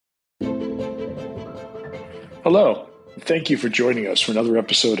Hello, and thank you for joining us for another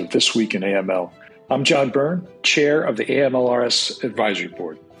episode of This Week in AML. I'm John Byrne, Chair of the AMLRS Advisory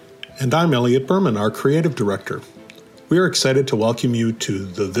Board. And I'm Elliot Berman, our Creative Director. We are excited to welcome you to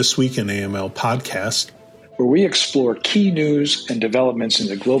the This Week in AML podcast, where we explore key news and developments in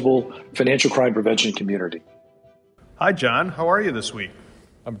the global financial crime prevention community. Hi, John. How are you this week?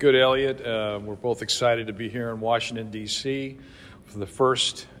 I'm good, Elliot. We're both excited to be here in Washington, D.C. for the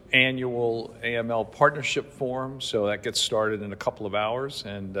first annual AML Partnership Forum. So that gets started in a couple of hours.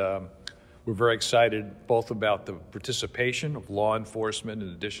 And we're very excited both about the participation of law enforcement in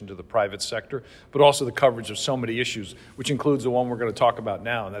addition to the private sector, but also the coverage of so many issues, which includes the one we're going to talk about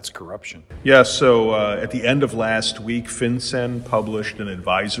now, and that's corruption. Yeah, so at the end of last week, FinCEN published an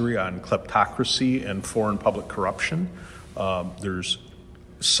advisory on kleptocracy and foreign public corruption. There's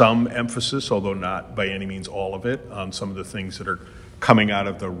some emphasis, although not by any means all of it, on some of the things that are coming out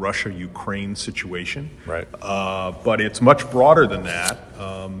of the Russia-Ukraine situation. Right. But it's much broader than that,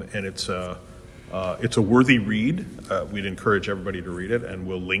 and it's a worthy read. We'd encourage everybody to read it, and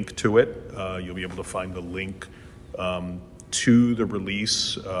we'll link to it. You'll be able to find the link to the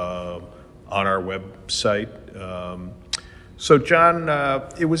release on our website. So, John,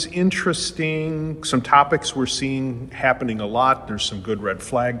 it was interesting. Some topics we're seeing happening a lot. There's some good red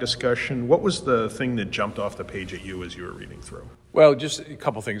flag discussion. What was the thing that jumped off the page at you as you were reading through? Well, just a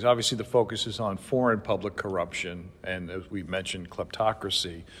couple things. Obviously, the focus is on foreign public corruption, and as we mentioned,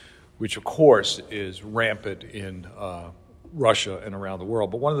 kleptocracy, which, of course, is rampant in Russia and around the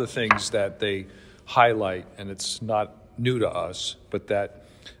world. But one of the things that they highlight, and it's not new to us, but that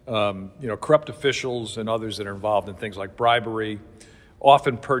corrupt officials and others that are involved in things like bribery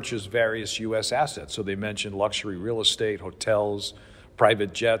often purchase various U.S. assets. So they mentioned luxury real estate, hotels,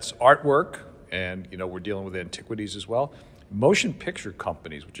 private jets, artwork, and we're dealing with antiquities as well. Motion picture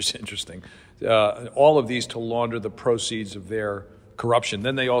companies, which is interesting, all of these to launder the proceeds of their corruption.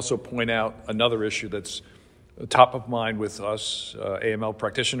 Then they also point out another issue that's top of mind with us AML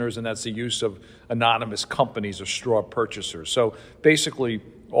practitioners, and that's the use of anonymous companies or straw purchasers. So basically,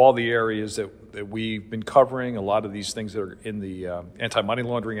 all the areas that we've been covering, a lot of these things that are in the Anti-Money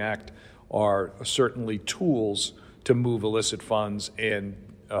Laundering Act are certainly tools to move illicit funds and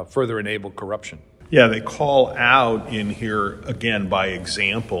further enable corruption. Yeah, they call out in here, again, by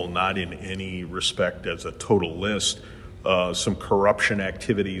example, not in any respect as a total list, some corruption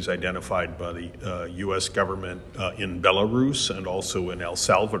activities identified by the U.S. government in Belarus and also in El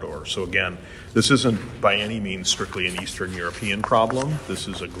Salvador. So again, this isn't by any means strictly an Eastern European problem. This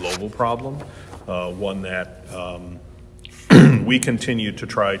is a global problem, one that we continue to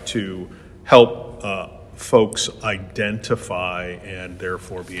try to help folks identify and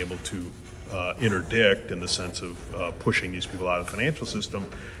therefore be able to interdict in the sense of pushing these people out of the financial system,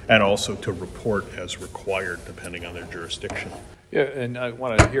 and also to report as required depending on their jurisdiction. Yeah, and I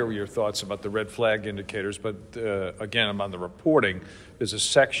want to hear your thoughts about the red flag indicators, but again, I'm on the reporting. There's a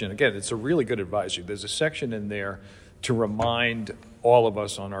section, again, it's a really good advisory. There's a section in there to remind all of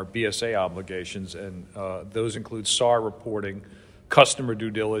us on our BSA obligations, and those include SAR reporting, customer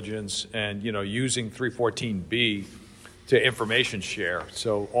due diligence, and using 314B to information share.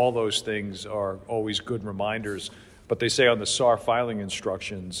 So all those things are always good reminders. But they say on the SAR filing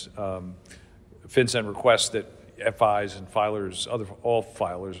instructions, FinCEN requests that FIs and filers, all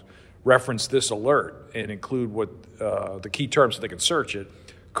filers, reference this alert and include what the key terms so they can search it: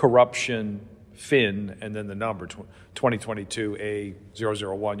 corruption, FIN, and then the number 2022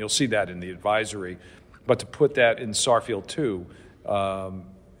 A001. You'll see that in the advisory. But to put that in SAR Field 2,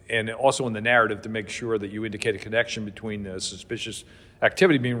 and also in the narrative to make sure that you indicate a connection between the suspicious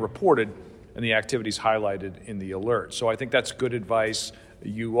activity being reported and the activities highlighted in the alert. So I think that's good advice.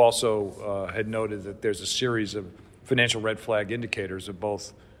 You also had noted that there's a series of financial red flag indicators of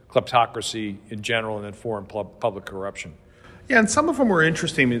both kleptocracy in general and then foreign public corruption. Yeah, and some of them were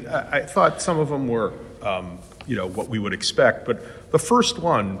interesting. I thought some of them were, what we would expect. But the first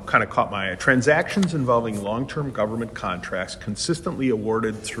one kind of caught my eye. Transactions involving long-term government contracts consistently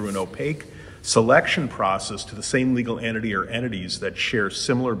awarded through an opaque selection process to the same legal entity or entities that share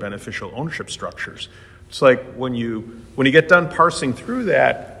similar beneficial ownership structures. It's like when you get done parsing through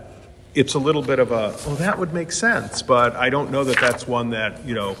that, it's a little bit of that would make sense. But I don't know that that's one that,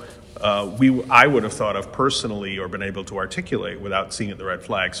 I would have thought of personally or been able to articulate without seeing the red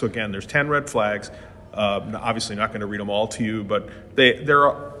flags. So again, there's 10 red flags. Obviously not going to read them all to you, but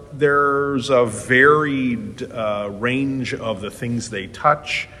there's a varied range of the things they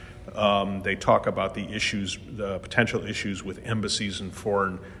touch. They talk about the potential issues with embassies and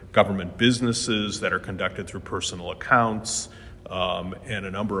foreign government businesses that are conducted through personal accounts, and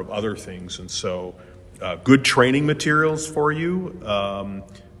a number of other things. And so good training materials for you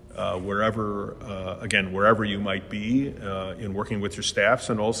wherever you might be in working with your staffs,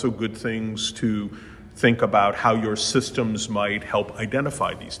 and also good things to think about how your systems might help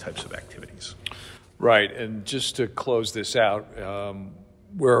identify these types of activities. Right, and just to close this out,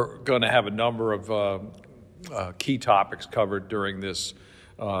 we're going to have a number of key topics covered during this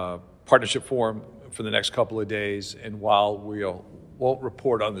partnership forum for the next couple of days, and while we won't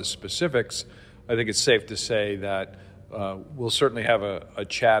report on the specifics, I think it's safe to say that we'll certainly have a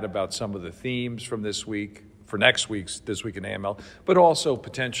chat about some of the themes from this week, for next week's This Week in AML, but also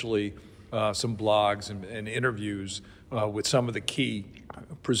potentially some blogs and interviews with some of the key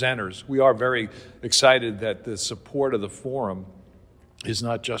presenters. We are very excited that the support of the forum is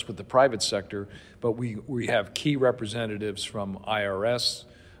not just with the private sector, but we have key representatives from IRS,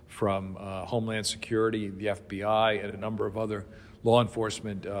 from Homeland Security, the FBI, and a number of other law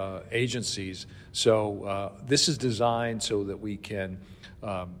enforcement agencies. So this is designed so that we can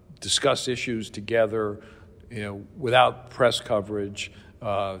discuss issues together, without press coverage,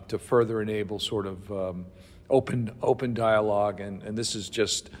 to further enable sort of open dialogue, and this is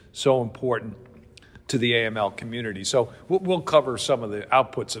just so important to the AML community. So we'll cover some of the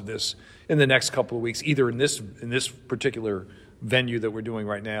outputs of this in the next couple of weeks, either in this particular venue that we're doing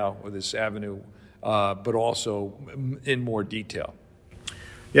right now, or this avenue, but also in more detail.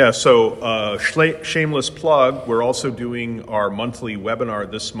 Yeah, so shameless plug, we're also doing our monthly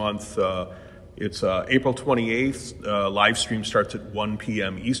webinar this month. It's April 28th. Live stream starts at 1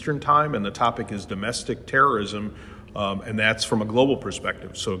 p.m. Eastern Time, and the topic is domestic terrorism, and that's from a global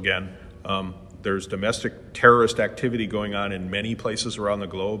perspective. So again, there's domestic terrorist activity going on in many places around the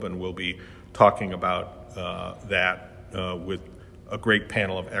globe, and we'll be talking about that with a great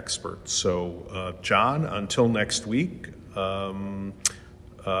panel of experts. So, John, until next week,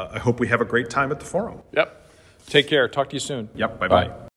 I hope we have a great time at the forum. Yep. Take care. Talk to you soon. Yep. Bye-bye. Bye.